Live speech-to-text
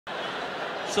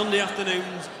Sunday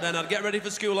afternoons, then I'd get ready for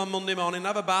school on Monday morning,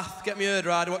 have a bath, get my hair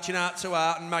dried, watching Art to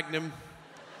Art and Magnum.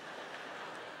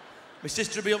 My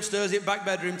sister would be upstairs in the back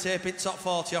bedroom taping Top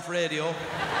 40 off radio.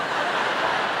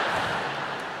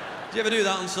 Do you ever do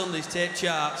that on Sundays, tape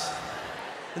charts?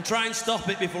 And try and stop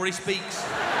it before he speaks.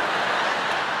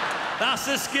 That's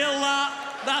a skill,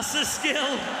 that. That's a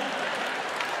skill.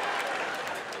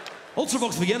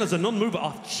 Ultravox Vienna's a non-mover.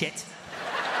 Oh, shit.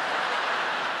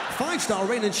 5-star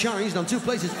rain and shines down 2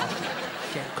 places. Oh,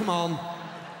 shit, come on.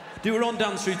 Do her own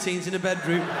dance routines in a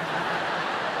bedroom.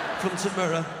 Front of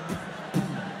mirror.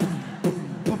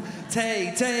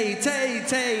 Take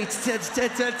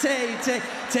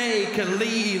a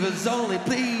leave us only,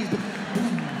 please.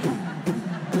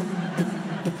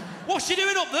 What's she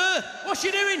doing up there? What's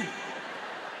she doing?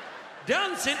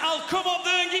 Dancing? I'll come up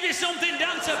there and give you something,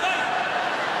 dance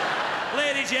about.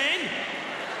 Lady Jane,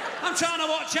 I'm trying to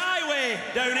watch Highway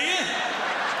down here.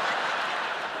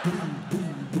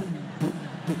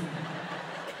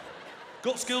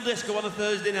 Got school disco on a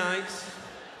Thursday night.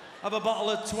 Have a bottle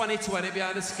of 2020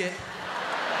 behind a skip.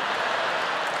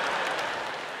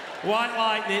 White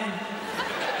lightning.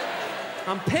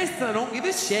 I'm pissed and I don't give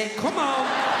a shit. Come on.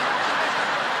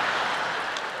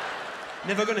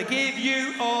 Never gonna give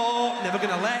you up, never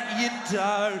gonna let you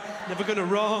down, never gonna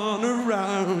run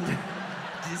around,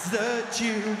 desert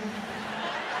you.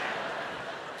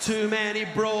 Too many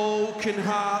broken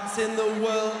hearts in the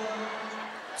world,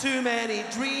 too many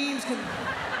dreams can...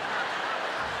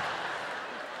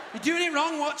 You're doing it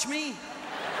wrong, watch me.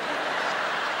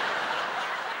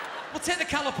 We'll take the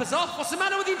calipers off. What's the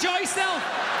matter with you? Enjoy yourself.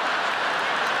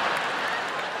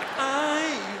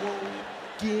 I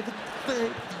won't give a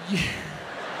fuck for you.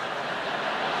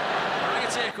 I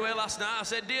got a takeaway last night. I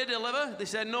said, do you deliver? They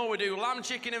said, no, we do lamb,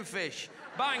 chicken and fish.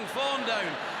 Bang, phone down.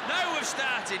 Now we've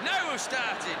started, now we've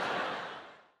started.